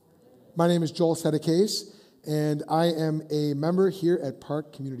My name is Joel Sedekase, and I am a member here at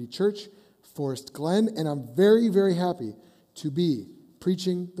Park Community Church, Forest Glen, and I'm very, very happy to be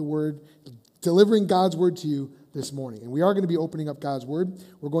preaching the Word, delivering God's Word to you this morning. And we are going to be opening up God's Word.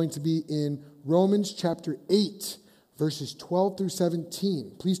 We're going to be in Romans chapter 8, verses 12 through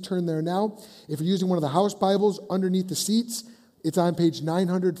 17. Please turn there now. If you're using one of the house Bibles underneath the seats, it's on page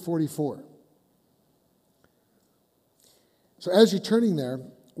 944. So as you're turning there,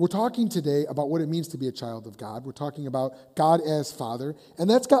 we're talking today about what it means to be a child of God. We're talking about God as Father. And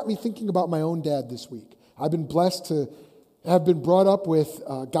that's got me thinking about my own dad this week. I've been blessed to have been brought up with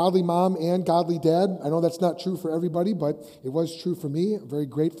a godly mom and godly dad. I know that's not true for everybody, but it was true for me. I'm very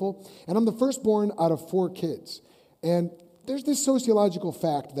grateful. And I'm the firstborn out of 4 kids. And there's this sociological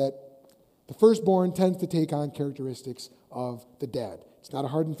fact that the firstborn tends to take on characteristics of the dad. It's not a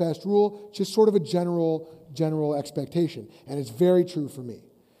hard and fast rule, just sort of a general expectation. And it's very true for me.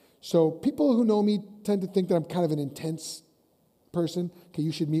 So people who know me tend to think that I'm kind of an intense person. Okay,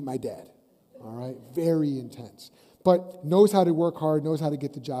 you should meet my dad. All right, very intense. But knows how to work hard, knows how to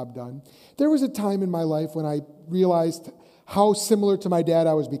get the job done. There was a time in my life when I realized how similar to my dad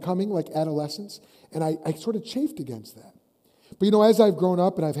I was becoming, like adolescence, and I sort of chafed against that. But as I've grown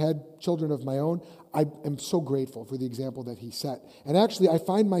up and I've had children of my own, I am so grateful for the example that he set. And actually, I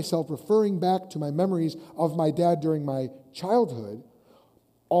find myself referring back to my memories of my dad during my childhood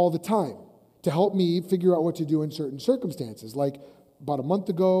all the time to help me figure out what to do in certain circumstances. Like about a month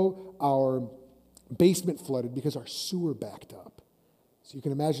ago, our basement flooded because our sewer backed up. So you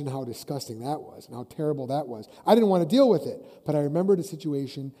can imagine how disgusting that was and how terrible that was. I didn't want to deal with it, but I remembered a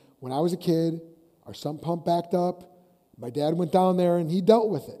situation when I was a kid, our sump pump backed up, my dad went down there and he dealt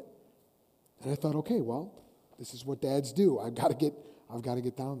with it. And I thought, okay, well, this is what dads do. I've got to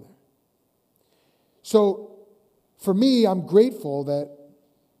get down there. So for me, I'm grateful that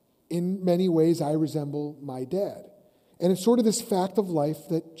in many ways I resemble my dad. And it's sort of this fact of life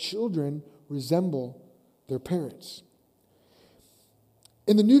that children resemble their parents.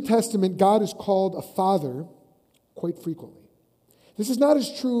 In the New Testament, God is called a father quite frequently. This is not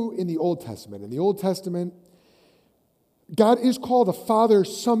as true in the Old Testament. In the Old Testament, God is called a father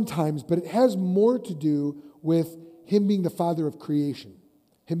sometimes, but it has more to do with him being the father of creation,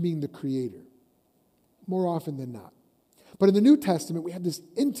 him being the creator, more often than not. But in the New Testament, we have this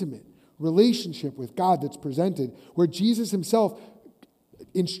intimate relationship with God that's presented where Jesus himself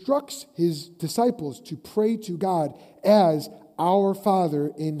instructs his disciples to pray to God as our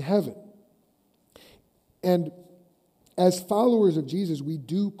Father in heaven. And as followers of Jesus, we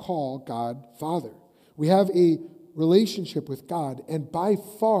do call God Father. We have a relationship with God, and by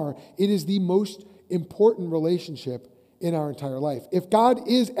far, it is the most important relationship in our entire life. If God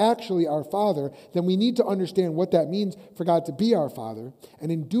is actually our Father, then we need to understand what that means for God to be our Father,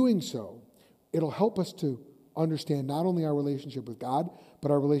 and in doing so, it'll help us to understand not only our relationship with God, but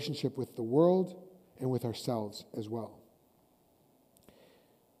our relationship with the world and with ourselves as well.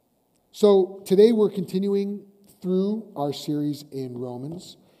 So today we're continuing through our series in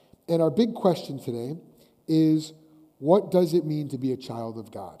Romans, and our big question today is, what does it mean to be a child of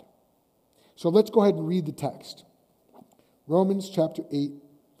God? So let's go ahead and read the text. Romans chapter 8,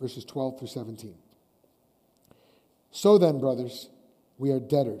 verses 12 through 17. So then, brothers, we are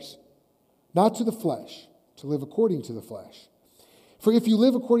debtors, not to the flesh, to live according to the flesh. For if you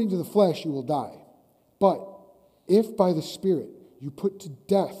live according to the flesh, you will die. But if by the Spirit you put to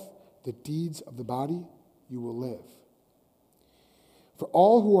death the deeds of the body, you will live. For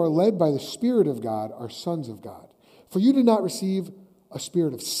all who are led by the Spirit of God are sons of God. For you did not receive a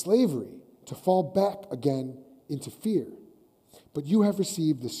spirit of slavery to fall back again into fear, but you have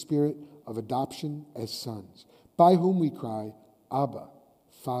received the spirit of adoption as sons, by whom we cry, Abba,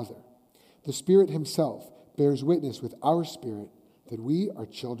 Father. The Spirit himself bears witness with our spirit that we are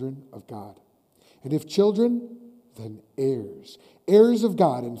children of God. And if children, then heirs, heirs of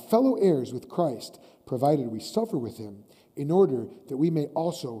God and fellow heirs with Christ, provided we suffer with him, in order that we may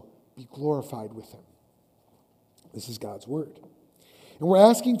also be glorified with him. This is God's word. And we're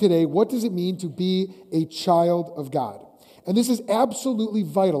asking today, what does it mean to be a child of God? And this is absolutely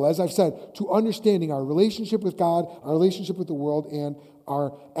vital, as I've said, to understanding our relationship with God, our relationship with the world, and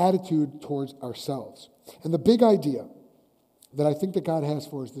our attitude towards ourselves. And the big idea that I think that God has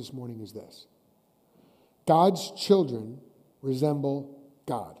for us this morning is this: God's children resemble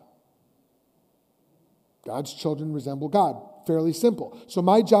God. God's children resemble God. Fairly simple. So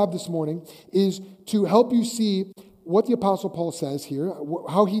my job this morning is to help you see what the Apostle Paul says here,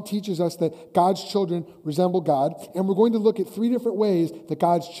 how he teaches us that God's children resemble God. And we're going to look at 3 different ways that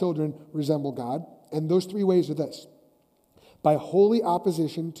God's children resemble God. And those 3 ways are this: by holy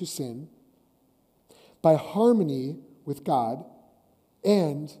opposition to sin, by harmony with God,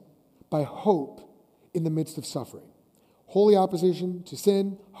 and by hope in the midst of suffering. Holy opposition to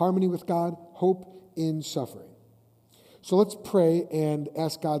sin, harmony with God, hope in suffering. So let's pray and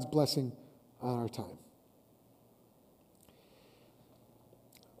ask God's blessing on our time.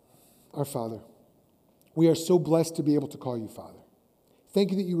 Our Father, we are so blessed to be able to call you Father.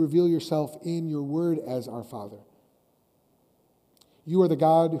 Thank you that you reveal yourself in your word as our Father. You are the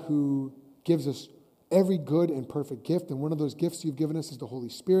God who gives us every good and perfect gift, and one of those gifts you've given us is the Holy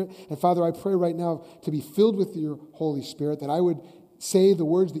Spirit. And Father, I pray right now to be filled with your Holy Spirit, that I would say the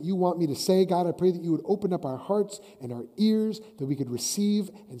words that you want me to say. God, I pray that you would open up our hearts and our ears, that we could receive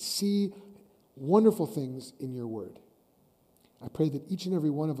and see wonderful things in your word. I pray that each and every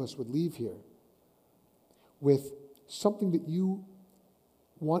one of us would leave here with something that you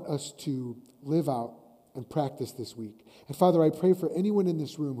want us to live out and practice this week. And Father, I pray for anyone in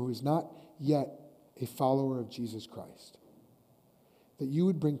this room who is not yet a follower of Jesus Christ, that you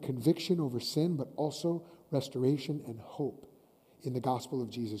would bring conviction over sin, but also restoration and hope in the gospel of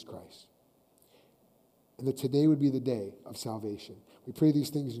Jesus Christ. And that today would be the day of salvation. We pray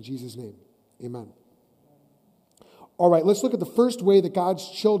these things in Jesus' name. Amen. All right, let's look at the first way that God's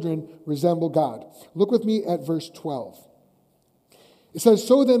children resemble God. Look with me at verse 12. It says,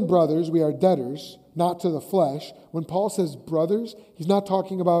 "So then, brothers, we are debtors, not to the flesh." When Paul says brothers, he's not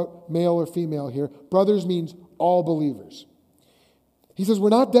talking about male or female here. Brothers means all believers. He says, "We're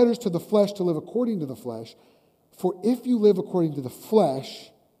not debtors to the flesh to live according to the flesh. For if you live according to the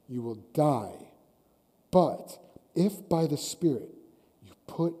flesh, you will die. But if by the Spirit you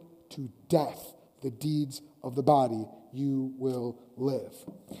put to death the deeds of the body, you will live."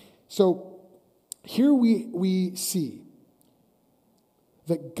 So here we see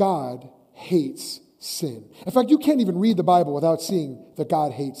that God hates sin. In fact, you can't even read the Bible without seeing that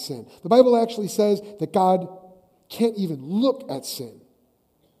God hates sin. The Bible actually says that God can't even look at sin.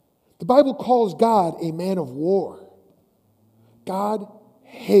 The Bible calls God a man of war. God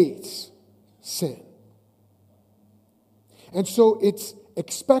hates sin. And so it's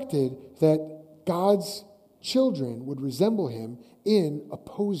expected that God's children would resemble him in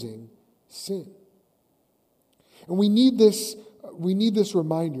opposing sin. And we need this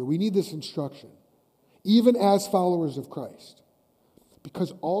reminder, we need this instruction, even as followers of Christ.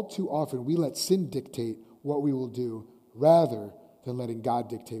 Because all too often we let sin dictate what we will do rather than letting God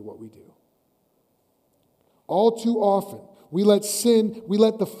dictate what we do. All too often we let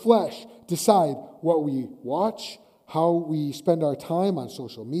the flesh decide what we watch, how we spend our time on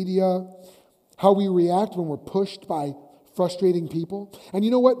social media, how we react when we're pushed by frustrating people. And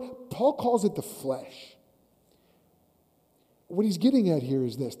you know what? Paul calls it the flesh. What he's getting at here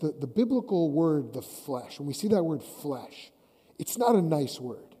is this. The biblical word, the flesh, when we see that word flesh, it's not a nice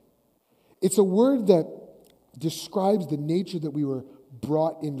word. It's a word that describes the nature that we were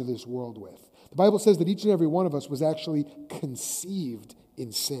brought into this world with. The Bible says that each and every one of us was actually conceived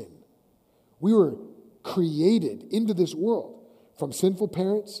in sin. We were created into this world from sinful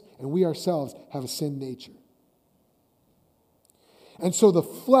parents, and we ourselves have a sin nature. And so the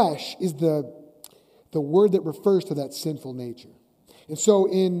flesh is the word that refers to that sinful nature. And so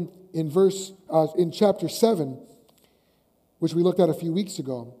in chapter 7, which we looked at a few weeks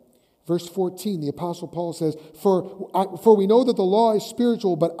ago, verse 14, the Apostle Paul says, For we know that the law is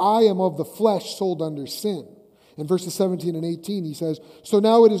spiritual, but I am of the flesh, sold under sin. In verses 17 and 18, he says, So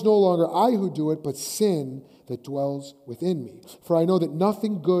now it is no longer I who do it, but sin that dwells within me. For I know that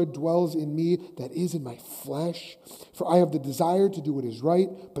nothing good dwells in me that is in my flesh. For I have the desire to do what is right,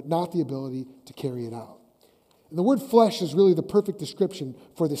 but not the ability to carry it out. And the word flesh is really the perfect description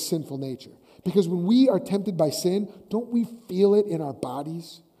for this sinful nature. Because when we are tempted by sin, don't we feel it in our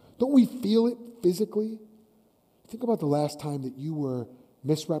bodies? Don't we feel it physically? Think about the last time that you were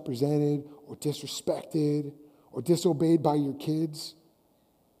misrepresented or disrespected or disobeyed by your kids.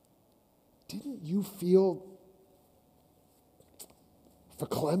 Didn't you feel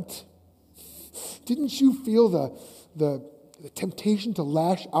verklempt? Didn't you feel the temptation to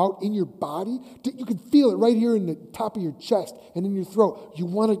lash out in your body? You could feel it right here in the top of your chest and in your throat.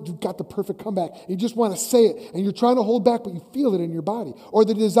 You've got the perfect comeback. And you just want to say it, and you're trying to hold back, but you feel it in your body. Or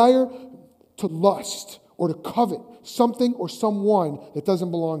the desire to lust or to covet something or someone that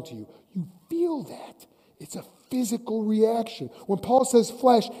doesn't belong to you. You feel that. It's a physical reaction. When Paul says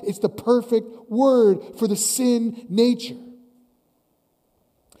flesh, it's the perfect word for the sin nature.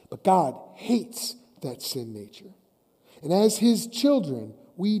 But God hates that sin nature. And as his children,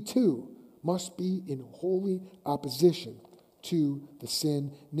 we too must be in holy opposition to the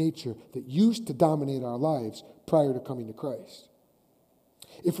sin nature that used to dominate our lives prior to coming to Christ.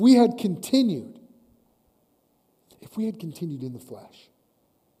 If we had continued in the flesh,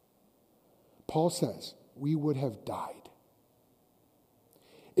 Paul says we would have died.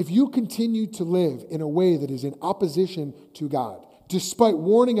 If you continue to live in a way that is in opposition to God, despite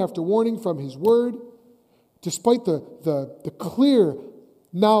warning after warning from His Word, despite the clear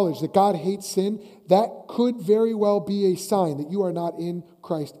knowledge that God hates sin, that could very well be a sign that you are not in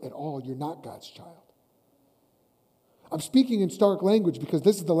Christ at all. You're not God's child. I'm speaking in stark language because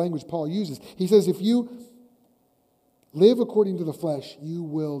this is the language Paul uses. He says, if you live according to the flesh, you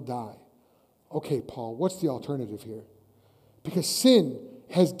will die. Okay, Paul, what's the alternative here? Because sin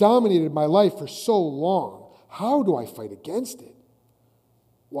has dominated my life for so long. How do I fight against it?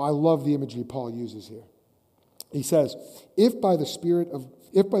 Well, I love the imagery Paul uses here. He says, if by the Spirit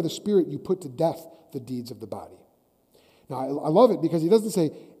you put to death the deeds of the body. Now, I love it because he doesn't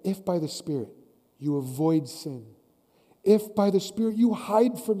say, if by the Spirit you avoid sin. If by the Spirit you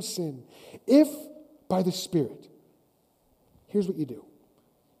hide from sin. If by the Spirit, here's what you do.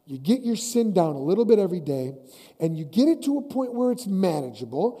 You get your sin down a little bit every day, and you get it to a point where it's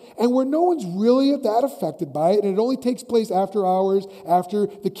manageable, and where no one's really that affected by it, and it only takes place after hours, after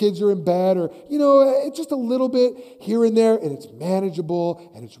the kids are in bed, or, it's just a little bit here and there, and it's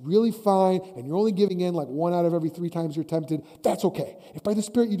manageable, and it's really fine, and you're only giving in like 1 out of every 3 times you're tempted. That's okay. If by the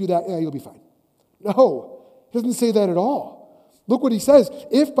Spirit you do that, you'll be fine. No, he doesn't say that at all. Look what he says.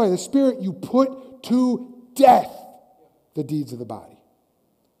 If by the Spirit you put to death the deeds of the body.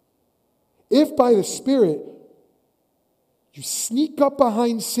 If by the Spirit you sneak up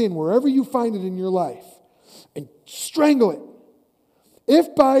behind sin wherever you find it in your life and strangle it.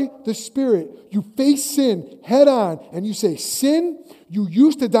 If by the Spirit you face sin head on and you say, sin, you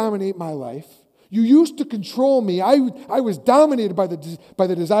used to dominate my life. You used to control me. I was dominated by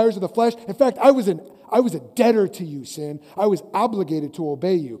the desires of the flesh. In fact, I was a debtor to you, sin. I was obligated to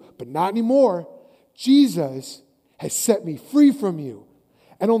obey you, but not anymore. Jesus has set me free from you.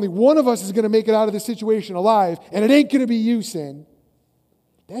 And only one of us is going to make it out of this situation alive, and it ain't going to be you, sin.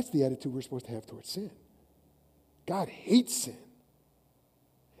 That's the attitude we're supposed to have towards sin. God hates sin.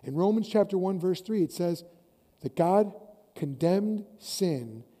 In Romans chapter 1, verse 3, it says that God condemned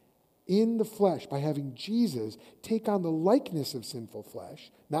sin in the flesh by having Jesus take on the likeness of sinful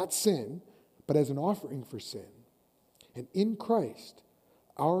flesh, not sin, but as an offering for sin. And in Christ,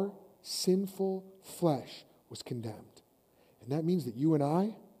 our sinful flesh was condemned. And that means that you and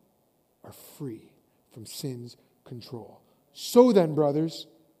I are free from sin's control. So then, brothers,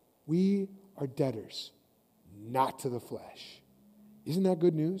 we are debtors, not to the flesh. Isn't that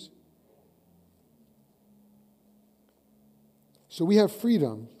good news? So we have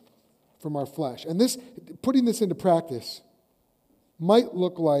freedom from our flesh. And putting this into practice might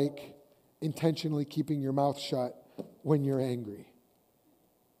look like intentionally keeping your mouth shut when you're angry.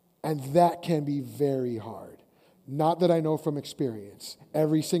 And that can be very hard. Not that I know from experience,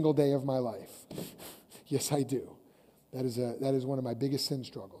 every single day of my life. Yes, I do. That is one of my biggest sin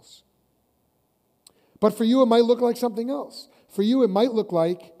struggles. But for you, it might look like something else. For you, it might look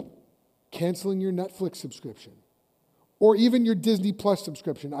like canceling your Netflix subscription. Or even your Disney Plus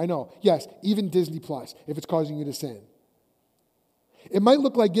subscription. I know, yes, even Disney Plus, if it's causing you to sin. It might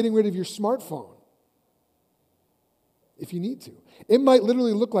look like getting rid of your smartphone, if you need to. It might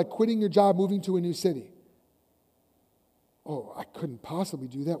literally look like quitting your job, moving to a new city. Oh, I couldn't possibly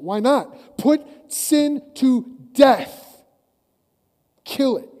do that. Why not? Put sin to death.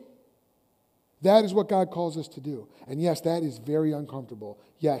 Kill it. That is what God calls us to do. And yes, that is very uncomfortable.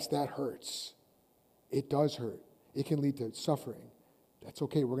 Yes, that hurts. It does hurt. It can lead to suffering. That's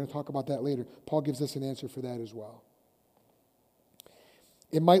okay. We're going to talk about that later. Paul gives us an answer for that as well.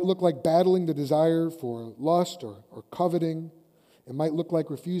 It might look like battling the desire for lust or coveting. It might look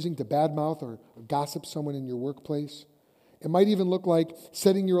like refusing to badmouth or gossip someone in your workplace. It might even look like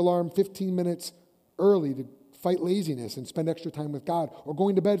setting your alarm 15 minutes early to fight laziness and spend extra time with God, or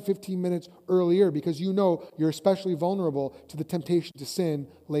going to bed 15 minutes earlier because you know you're especially vulnerable to the temptation to sin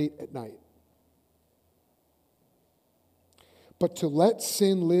late at night. But to let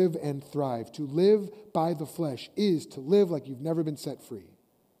sin live and thrive, to live by the flesh, is to live like you've never been set free.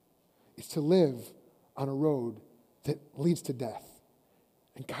 It's to live on a road that leads to death.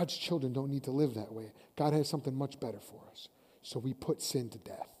 And God's children don't need to live that way. God has something much better for us. So we put sin to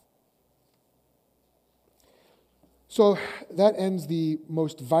death. So that ends the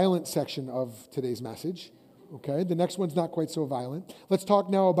most violent section of today's message. Okay, the next one's not quite so violent. Let's talk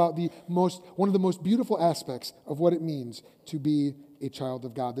now about one of the most beautiful aspects of what it means to be a child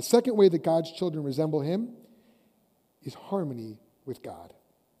of God. The second way that God's children resemble Him is harmony with God.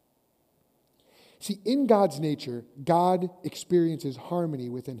 See, in God's nature, God experiences harmony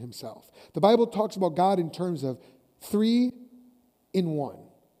within himself. The Bible talks about God in terms of 3 in 1.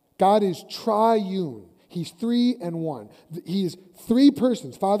 God is triune. He's 3 and 1. He is 3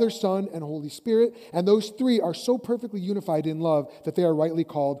 persons, Father, Son, and Holy Spirit, and those 3 are so perfectly unified in love that they are rightly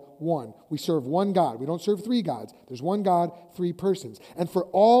called one. We serve one God. We don't serve 3 gods. There's one God, 3 persons. And for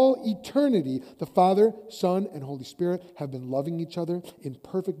all eternity, the Father, Son, and Holy Spirit have been loving each other in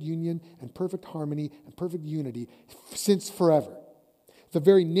perfect union and perfect harmony and perfect unity since forever. The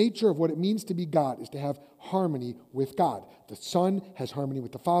very nature of what it means to be God is to have harmony with God. The Son has harmony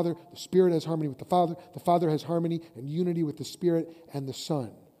with the Father. The Spirit has harmony with the Father. The Father has harmony and unity with the Spirit and the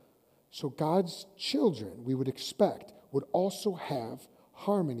Son. So God's children, we would expect, would also have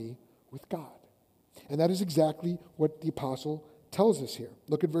harmony with God. And that is exactly what the apostle tells us here.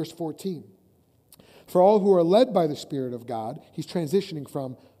 Look at verse 14. For all who are led by the Spirit of God, he's transitioning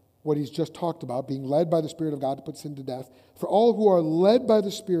from what he's just talked about, being led by the Spirit of God to put sin to death. For all who are led by the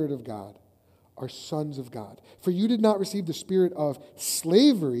Spirit of God are sons of God. For you did not receive the spirit of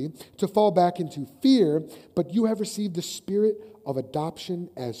slavery to fall back into fear, but you have received the spirit of adoption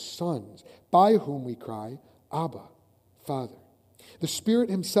as sons, by whom we cry, Abba, Father. The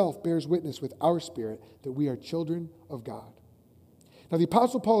Spirit himself bears witness with our spirit that we are children of God. Now the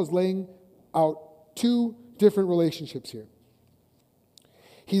Apostle Paul is laying out 2 different relationships here.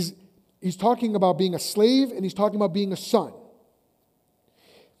 He's talking about being a slave, and he's talking about being a son.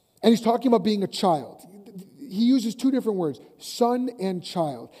 And he's talking about being a child. He uses 2 different words, son and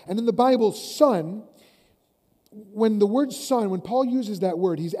child. And in the Bible, son, when Paul uses that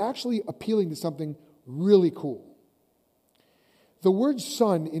word, he's actually appealing to something really cool. The word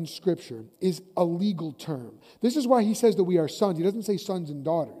son in Scripture is a legal term. This is why he says that we are sons. He doesn't say sons and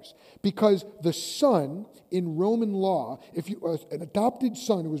daughters. Because the son in Roman law, an adopted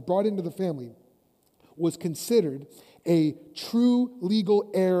son who was brought into the family, was considered a true legal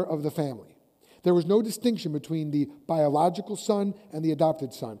heir of the family. There was no distinction between the biological son and the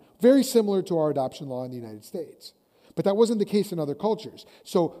adopted son. Very similar to our adoption law in the United States. But that wasn't the case in other cultures.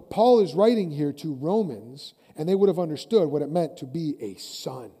 So Paul is writing here to Romans, and they would have understood what it meant to be a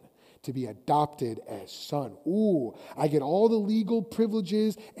son, to be adopted as son. Ooh, I get all the legal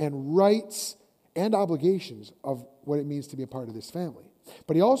privileges and rights and obligations of what it means to be a part of this family.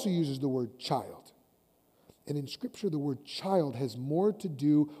 But he also uses the word child. And in Scripture, the word child has more to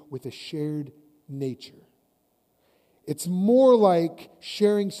do with a shared nature. It's more like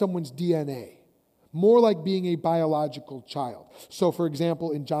sharing someone's DNA, more like being a biological child. So, for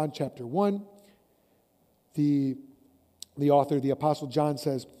example, in John chapter 1, the author, the Apostle John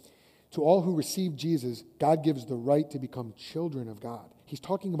says, to all who receive Jesus, God gives the right to become children of God. He's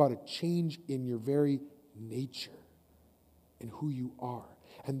talking about a change in your very nature, in who you are.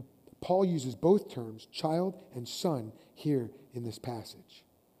 And Paul uses both terms, child and son, here in this passage,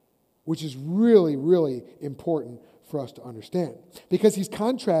 which is really, really important for us to understand. Because he's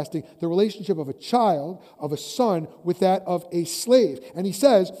contrasting the relationship of a child, of a son, with that of a slave. And he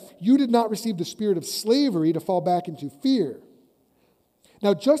says, you did not receive the spirit of slavery to fall back into fear.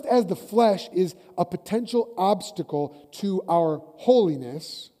 Now, just as the flesh is a potential obstacle to our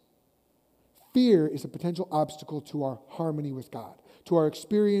holiness, fear is a potential obstacle to our harmony with God, to our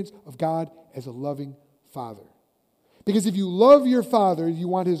experience of God as a loving Father. Because if you love your Father, you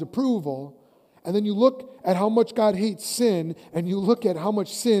want his approval, and then you look at how much God hates sin, and you look at how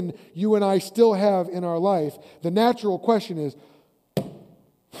much sin you and I still have in our life, the natural question is,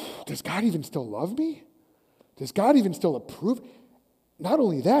 does God even still love me? Does God even still approve? Not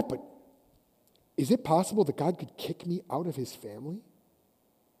only that, but is it possible that God could kick me out of his family?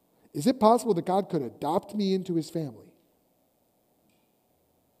 Is it possible that God could adopt me into his family?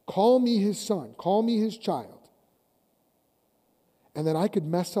 Call me his son, call me his child. And then I could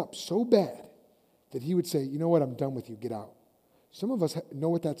mess up so bad that he would say, you know what, I'm done with you, get out. Some of us know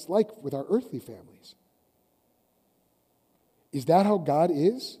what that's like with our earthly families. Is that how God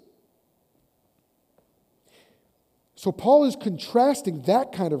is? So Paul is contrasting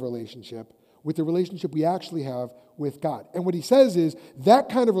that kind of relationship with the relationship we actually have with God. And what he says is that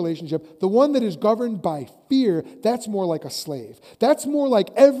kind of relationship, the one that is governed by fear, that's more like a slave. That's more like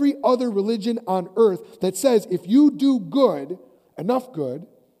every other religion on earth that says if you do good, enough good,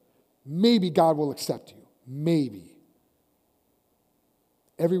 maybe God will accept you. Maybe.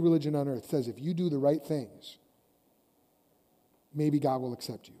 Every religion on earth says if you do the right things, maybe God will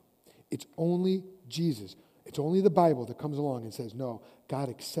accept you. It's only Jesus. It's only the Bible that comes along and says, no, God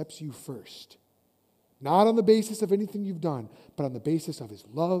accepts you first. Not on the basis of anything you've done, but on the basis of his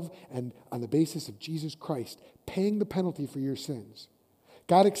love and on the basis of Jesus Christ paying the penalty for your sins.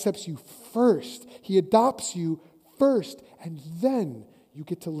 God accepts you first. He adopts you first, and then you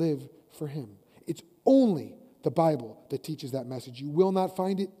get to live for him. It's only the Bible that teaches that message. You will not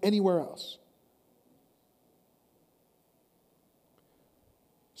find it anywhere else.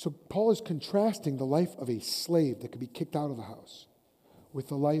 So Paul is contrasting the life of a slave that could be kicked out of the house with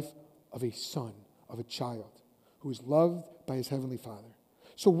the life of a son, of a child who is loved by his heavenly Father.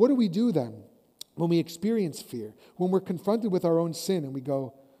 So what do we do then when we experience fear, when we're confronted with our own sin and we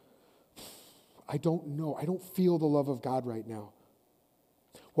go, I don't know, I don't feel the love of God right now?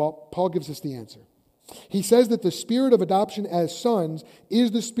 Well, Paul gives us the answer. He says that the spirit of adoption as sons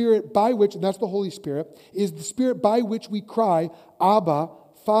is the spirit by which, and that's the Holy Spirit, is the spirit by which we cry, Abba,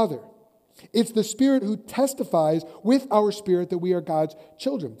 Father. It's the Spirit who testifies with our spirit that we are God's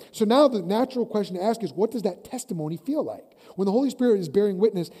children. So now the natural question to ask is, what does that testimony feel like? When the Holy Spirit is bearing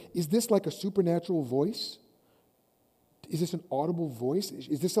witness, is this like a supernatural voice? Is this an audible voice?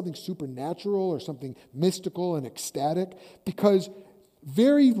 Is this something supernatural or something mystical and ecstatic? Because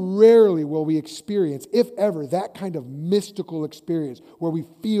very rarely will we experience, if ever, that kind of mystical experience where we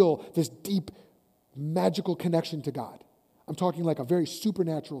feel this deep, magical connection to God. I'm talking like a very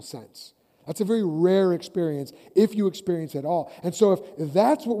supernatural sense. That's a very rare experience, if you experience it at all. And so if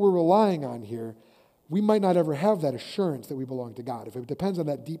that's what we're relying on here, we might not ever have that assurance that we belong to God, if it depends on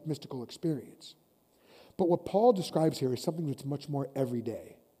that deep mystical experience. But what Paul describes here is something that's much more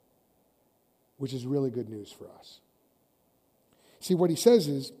everyday, which is really good news for us. See, what he says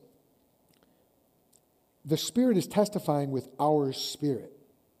is, the Spirit is testifying with our spirit.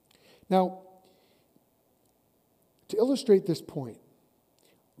 Now, to illustrate this point,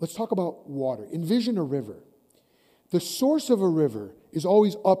 let's talk about water. Envision a river. The source of a river is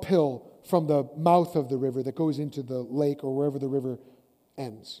always uphill from the mouth of the river that goes into the lake or wherever the river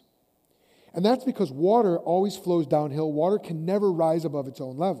ends. And that's because water always flows downhill. Water can never rise above its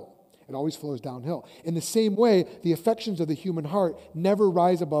own level. It always flows downhill. In the same way, the affections of the human heart never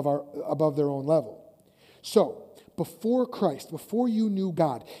rise above their own level. So, before Christ, before you knew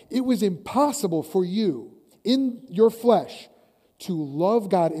God, it was impossible for you in your flesh to love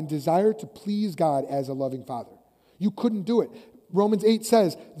God and desire to please God as a loving Father. You couldn't do it. Romans 8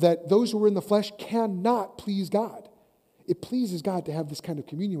 says that those who are in the flesh cannot please God. It pleases God to have this kind of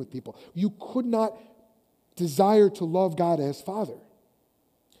communion with people. You could not desire to love God as Father.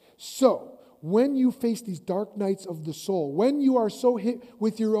 So, when you face these dark nights of the soul, when you are so hit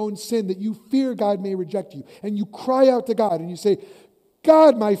with your own sin that you fear God may reject you, and you cry out to God and you say,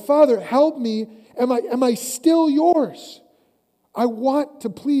 God, my Father, help me. Am I still yours? I want to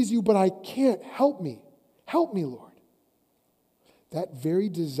please you, but I can't. Help me. Help me, Lord. That very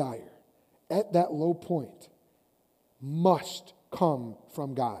desire at that low point must come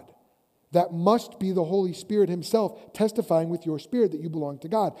from God. That must be the Holy Spirit himself testifying with your spirit that you belong to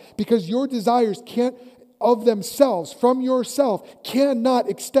God. Because your desires can't, of themselves, from yourself, cannot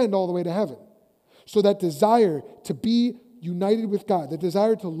extend all the way to heaven. So that desire to be united with God, the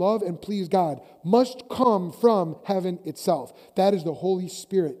desire to love and please God, must come from heaven itself. That is the Holy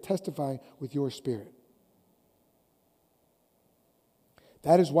Spirit testifying with your spirit.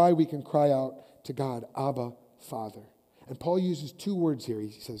 That is why we can cry out to God, Abba, Father. And Paul uses two words here.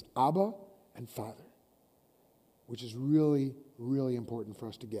 He says Abba and Father, which is really, really important for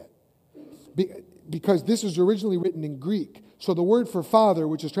us to get. Because this was originally written in Greek. So the word for father,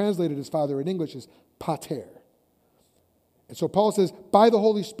 which is translated as father in English, is pater. And so Paul says, by the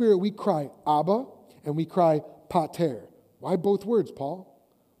Holy Spirit, we cry Abba and we cry pater. Why both words, Paul?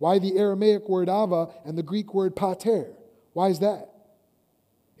 Why the Aramaic word Abba and the Greek word pater? Why is that?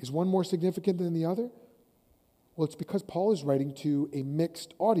 Is one more significant than the other? Well, it's because Paul is writing to a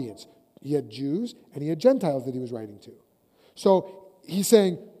mixed audience. He had Jews and he had Gentiles that he was writing to. So he's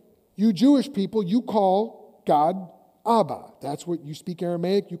saying, you Jewish people, you call God Abba. That's what you speak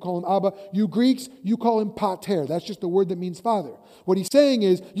Aramaic, you call him Abba. You Greeks, you call him pater. That's just the word that means father. What he's saying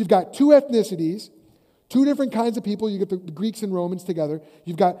is, you've got two ethnicities, two different kinds of people. You get the Greeks and Romans together.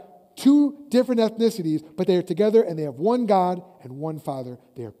 You've got two different ethnicities, but they are together and they have one God and one Father.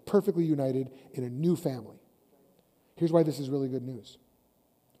 They are perfectly united in a new family. Here's why this is really good news.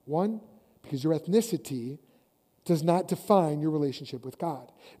 One, because your ethnicity does not define your relationship with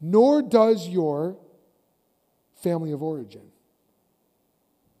God, nor does your family of origin.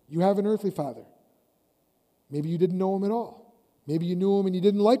 You have an earthly father. Maybe you didn't know him at all. Maybe you knew him and you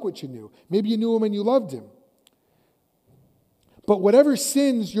didn't like what you knew. Maybe you knew him and you loved him. But whatever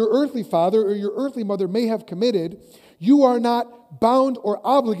sins your earthly father or your earthly mother may have committed, you are not bound or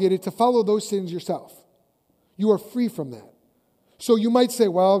obligated to follow those sins yourself. You are free from that. So you might say,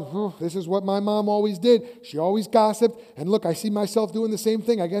 well, this is what my mom always did. She always gossiped. And look, I see myself doing the same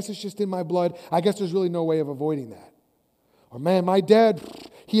thing. I guess it's just in my blood. I guess there's really no way of avoiding that. Or man, my dad,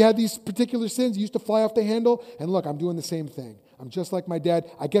 he had these particular sins. He used to fly off the handle. And look, I'm doing the same thing. I'm just like my dad.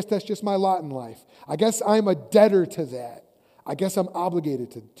 I guess that's just my lot in life. I guess I'm a debtor to that. I guess I'm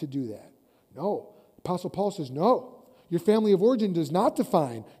obligated to do that. No. Apostle Paul says, no. Your family of origin does not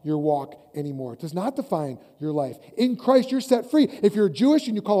define your walk anymore. It does not define your life. In Christ, you're set free. If you're Jewish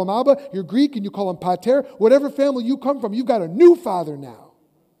and you call him Abba, you're Greek and you call him Pater, whatever family you come from, you've got a new father now.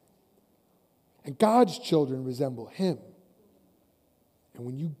 And God's children resemble him. And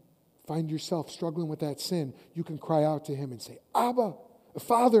when you find yourself struggling with that sin, you can cry out to him and say, Abba,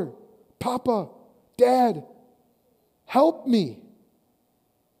 Father, Papa, Dad, help me.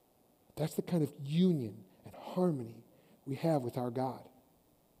 That's the kind of union and harmony we have with our God.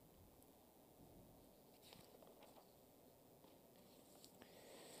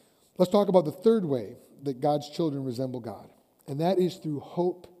 Let's talk about the third way that God's children resemble God, and that is through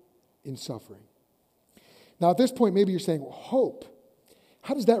hope in suffering. Now, at this point, maybe you're saying, well, hope,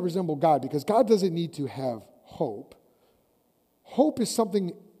 how does that resemble God? Because God doesn't need to have hope. Hope is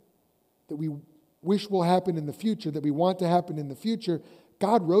something that we wish will happen in the future, that we want to happen in the future.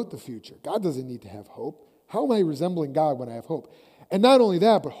 God wrote the future. God doesn't need to have hope. How am I resembling God when I have hope? And not only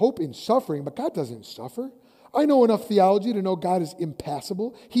that, but hope in suffering. But God doesn't suffer. I know enough theology to know God is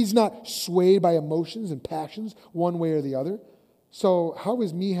impassible. He's not swayed by emotions and passions one way or the other. So how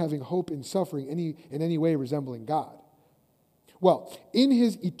is me having hope in suffering in any way resembling God? Well, in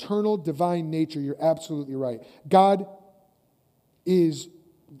his eternal divine nature, you're absolutely right. God is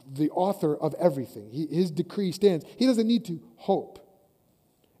the author of everything. His decree stands. He doesn't need to hope.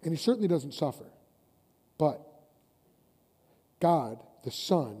 And he certainly doesn't suffer. But God, the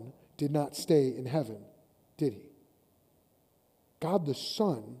Son, did not stay in heaven, did he? God, the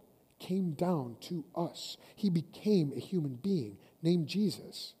Son, came down to us. He became a human being named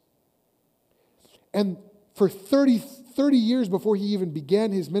Jesus. And for 30 years before he even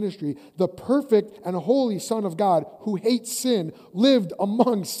began his ministry, the perfect and holy Son of God, who hates sin, lived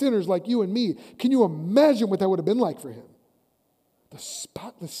among sinners like you and me. Can you imagine what that would have been like for him? The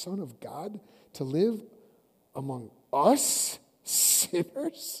spotless Son of God to live among us,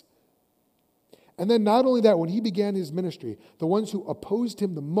 sinners? And then not only that, when he began his ministry, the ones who opposed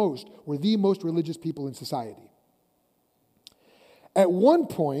him the most were the most religious people in society. At one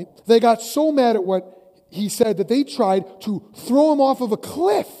point, they got so mad at what he said that they tried to throw him off of a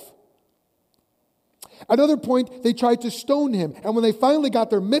cliff. At another point, they tried to stone him. And when they finally got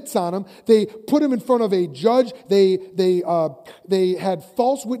their mitts on him, they put him in front of a judge. They had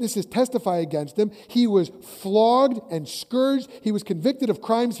false witnesses testify against him. He was flogged and scourged. He was convicted of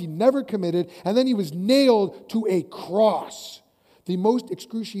crimes he never committed. And then he was nailed to a cross. The most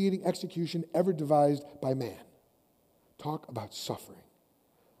excruciating execution ever devised by man. Talk about suffering.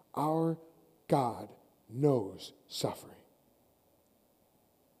 Our God knows suffering.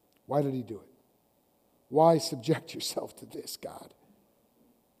 Why did he do it? Why subject yourself to this, God?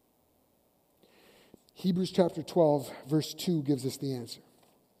 Hebrews chapter 12, verse 2 gives us the answer.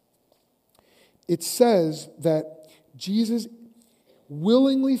 It says that Jesus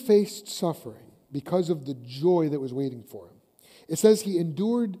willingly faced suffering because of the joy that was waiting for him. It says he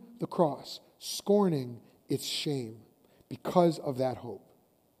endured the cross, scorning its shame because of that hope.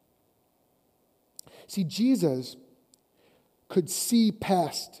 See, Jesus could see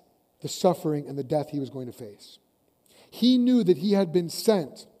past the suffering and the death he was going to face. He knew that he had been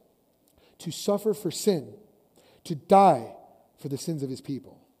sent to suffer for sin, to die for the sins of his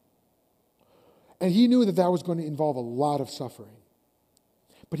people. And he knew that that was going to involve a lot of suffering.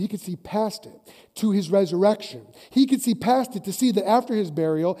 But he could see past it to his resurrection. He could see past it to see that after his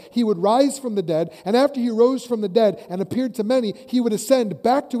burial, he would rise from the dead. And after he rose from the dead and appeared to many, he would ascend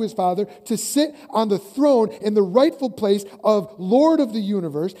back to his Father to sit on the throne in the rightful place of Lord of the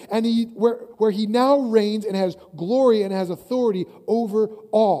universe, and where he now reigns and has glory and has authority over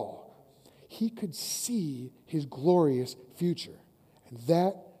all. He could see his glorious future. And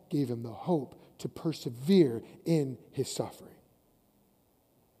that gave him the hope to persevere in his suffering.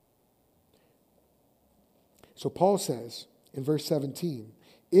 So Paul says in verse 17,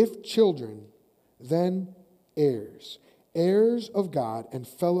 if children, then heirs, heirs of God and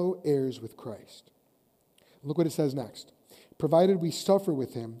fellow heirs with Christ. Look what it says next. Provided we suffer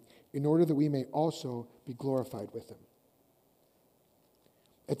with him in order that we may also be glorified with him.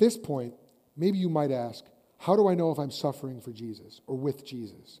 At this point, maybe you might ask, how do I know if I'm suffering for Jesus or with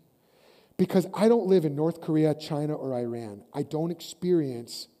Jesus? Because I don't live in North Korea, China, or Iran. I don't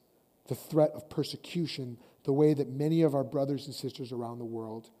experience the threat of persecution the way that many of our brothers and sisters around the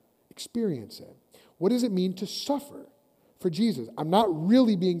world experience it. What does it mean to suffer for Jesus? I'm not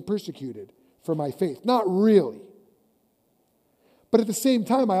really being persecuted for my faith. Not really. But at the same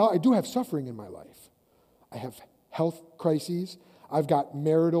time, I do have suffering in my life. I have health crises. I've got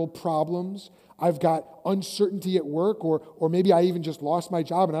marital problems. I've got uncertainty at work, or maybe I even just lost my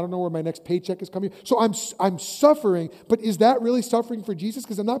job and I don't know where my next paycheck is coming. So I'm suffering, but is that really suffering for Jesus?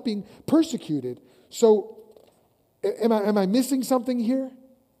 Because I'm not being persecuted. So am I missing something here?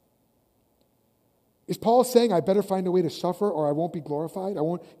 Is Paul saying I better find a way to suffer or I won't be glorified? I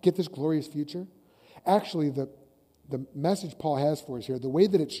won't get this glorious future? Actually, the message Paul has for us here, the way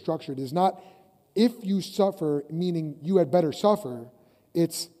that it's structured is not if you suffer, meaning you had better suffer.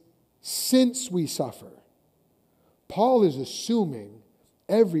 It's since we suffer. Paul is assuming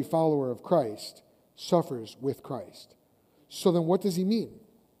every follower of Christ suffers with Christ. So then what does he mean?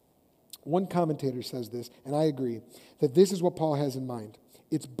 One commentator says this, and I agree, that this is what Paul has in mind.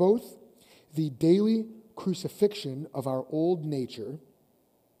 It's both the daily crucifixion of our old nature,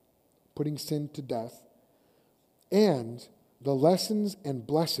 putting sin to death, and the lessons and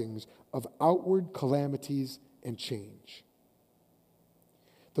blessings of outward calamities and change.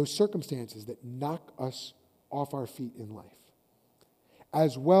 Those circumstances that knock us off our feet in life,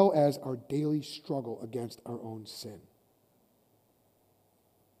 as well as our daily struggle against our own sin.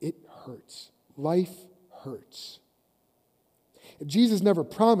 It hurts. Life hurts. Jesus never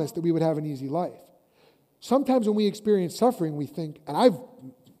promised that we would have an easy life. Sometimes when we experience suffering, we think, and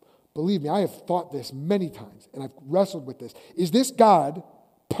believe me, I have thought this many times, and I've wrestled with this. Is this God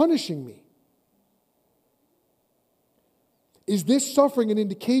punishing me? Is this suffering an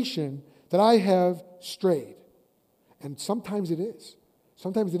indication that I have strayed? And sometimes it is.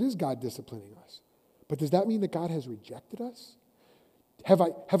 Sometimes it is God disciplining us. But does that mean that God has rejected us? Have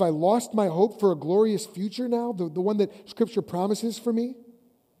I lost my hope for a glorious future now, the one that Scripture promises for me?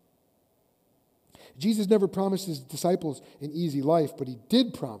 Jesus never promised his disciples an easy life, but he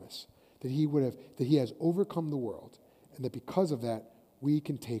did promise that he has overcome the world, and that because of that, we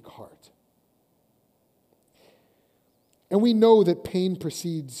can take heart. And we know that pain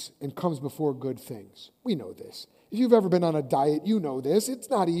precedes and comes before good things. We know this. If you've ever been on a diet, you know this. It's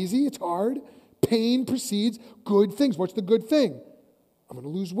not easy. It's hard. Pain precedes good things. What's the good thing? I'm going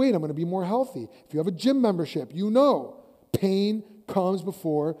to lose weight. I'm going to be more healthy. If you have a gym membership, you know pain comes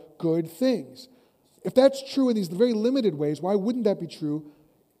before good things. If that's true in these very limited ways, why wouldn't that be true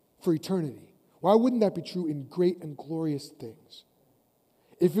for eternity? Why wouldn't that be true in great and glorious things?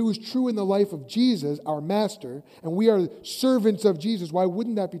 If it was true in the life of Jesus, our master, and we are servants of Jesus, why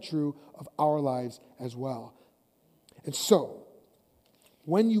wouldn't that be true of our lives as well? And so,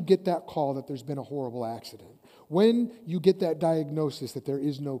 when you get that call that there's been a horrible accident, when you get that diagnosis that there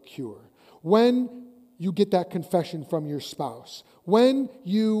is no cure, when you get that confession from your spouse, when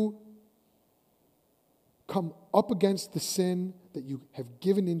you come up against the sin that you have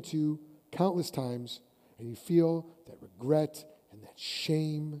given into countless times, and you feel that regret and that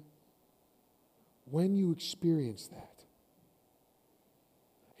shame, when you experience that,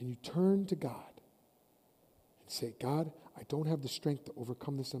 and you turn to God and say, God, I don't have the strength to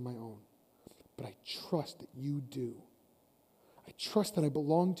overcome this on my own, but I trust that you do. I trust that I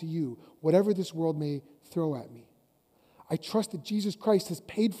belong to you, whatever this world may throw at me. I trust that Jesus Christ has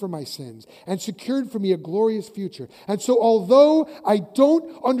paid for my sins and secured for me a glorious future. And so although I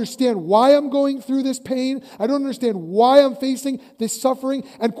don't understand why I'm going through this pain, I don't understand why I'm facing this suffering,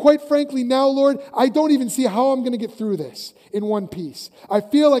 and quite frankly now, Lord, I don't even see how I'm going to get through this in one piece. I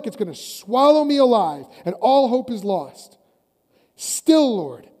feel like it's going to swallow me alive and all hope is lost. Still,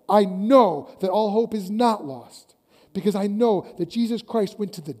 Lord, I know that all hope is not lost, because I know that Jesus Christ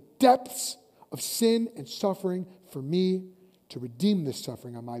went to the depths of sin and suffering for me to redeem this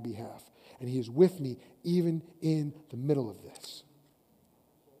suffering on my behalf. And he is with me even in the middle of this.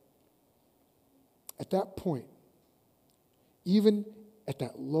 At that point, even at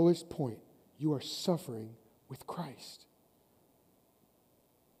that lowest point, you are suffering with Christ.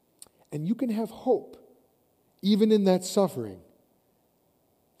 And you can have hope, even in that suffering,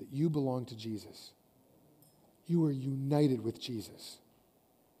 that you belong to Jesus. You are united with Jesus.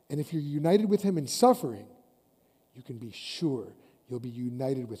 And if you're united with him in suffering, you can be sure you'll be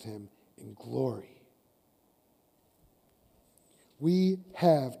united with him in glory. We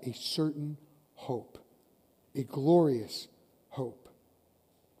have a certain hope, a glorious hope.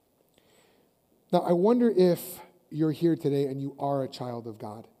 Now, I wonder if you're here today and you are a child of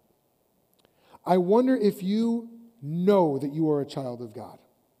God. I wonder if you know that you are a child of God.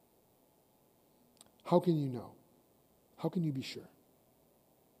 How can you know? How can you be sure?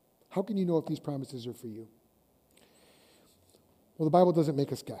 How can you know if these promises are for you? Well, the Bible doesn't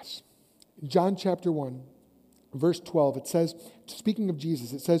make us guess. In John chapter 1, verse 12, it says, speaking of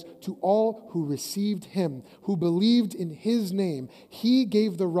Jesus, it says, to all who received him, who believed in his name, he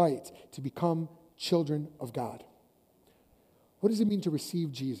gave the right to become children of God. What does it mean to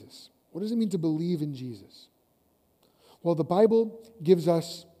receive Jesus? What does it mean to believe in Jesus? Well, the Bible gives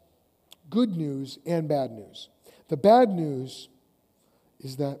us good news and bad news. The bad news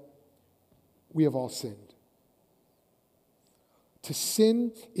is that we have all sinned. To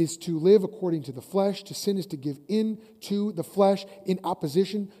sin is to live according to the flesh. To sin is to give in to the flesh in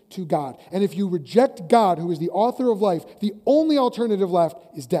opposition to God. And if you reject God, who is the author of life, the only alternative left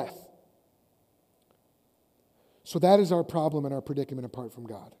is death. So that is our problem and our predicament apart from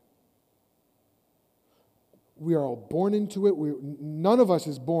God. We are all born into it. None of us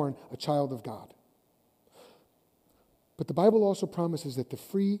is born a child of God. But the Bible also promises that the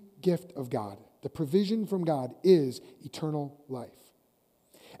free gift of God, the provision from God, is eternal life.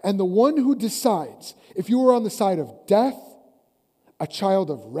 And the one who decides, if you are on the side of death, a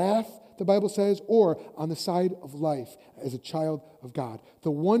child of wrath, the Bible says, or on the side of life as a child of God, the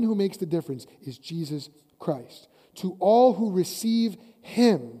one who makes the difference is Jesus Christ. To all who receive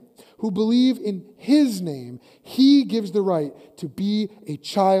him, who believe in his name, he gives the right to be a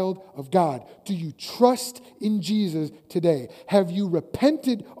child of God. Do you trust in Jesus today? Have you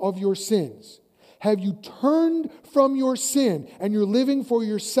repented of your sins? Have you turned from your sin and you're living for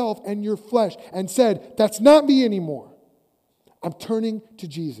yourself and your flesh and said, that's not me anymore. I'm turning to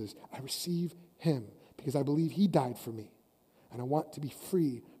Jesus. I receive him because I believe he died for me and I want to be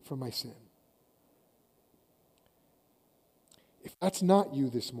free from my sin. If that's not you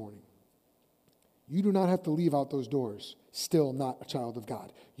this morning, you do not have to leave out those doors still not a child of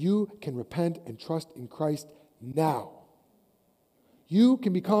God. You can repent and trust in Christ now. You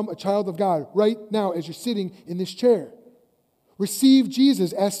can become a child of God right now as you're sitting in this chair. Receive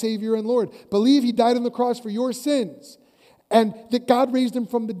Jesus as Savior and Lord. Believe he died on the cross for your sins and that God raised him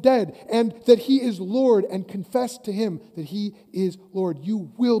from the dead and that he is Lord, and confess to him that he is Lord.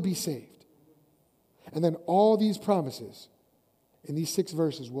 You will be saved. And then all these promises in these 6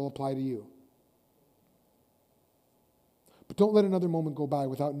 verses will apply to you. But don't let another moment go by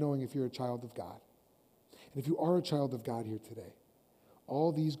without knowing if you're a child of God. And if you are a child of God here today,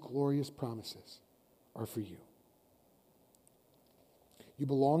 all these glorious promises are for you. You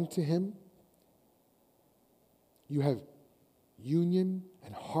belong to him. You have union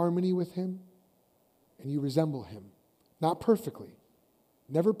and harmony with him. And you resemble him. Not perfectly.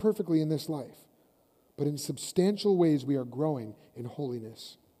 Never perfectly in this life. But in substantial ways we are growing in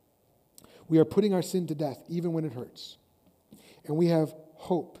holiness. We are putting our sin to death even when it hurts. And we have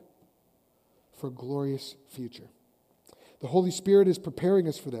hope for a glorious future. The Holy Spirit is preparing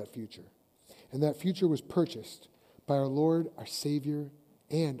us for that future. And that future was purchased by our Lord, our Savior,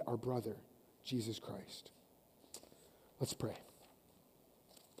 and our brother, Jesus Christ. Let's pray.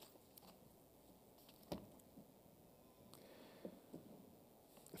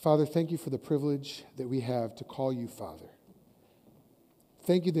 Father, thank you for the privilege that we have to call you Father.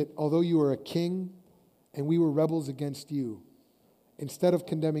 Thank you that although you are a king and we were rebels against you, instead of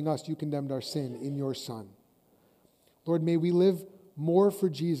condemning us, you condemned our sin in your Son. Lord, may we live more for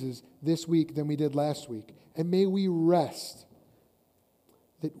Jesus this week than we did last week. And may we rest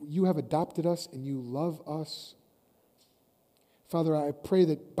that you have adopted us and you love us. Father, I pray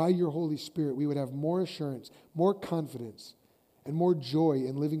that by your Holy Spirit we would have more assurance, more confidence, and more joy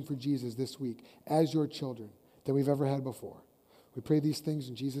in living for Jesus this week as your children than we've ever had before. We pray these things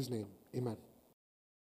in Jesus' name. Amen.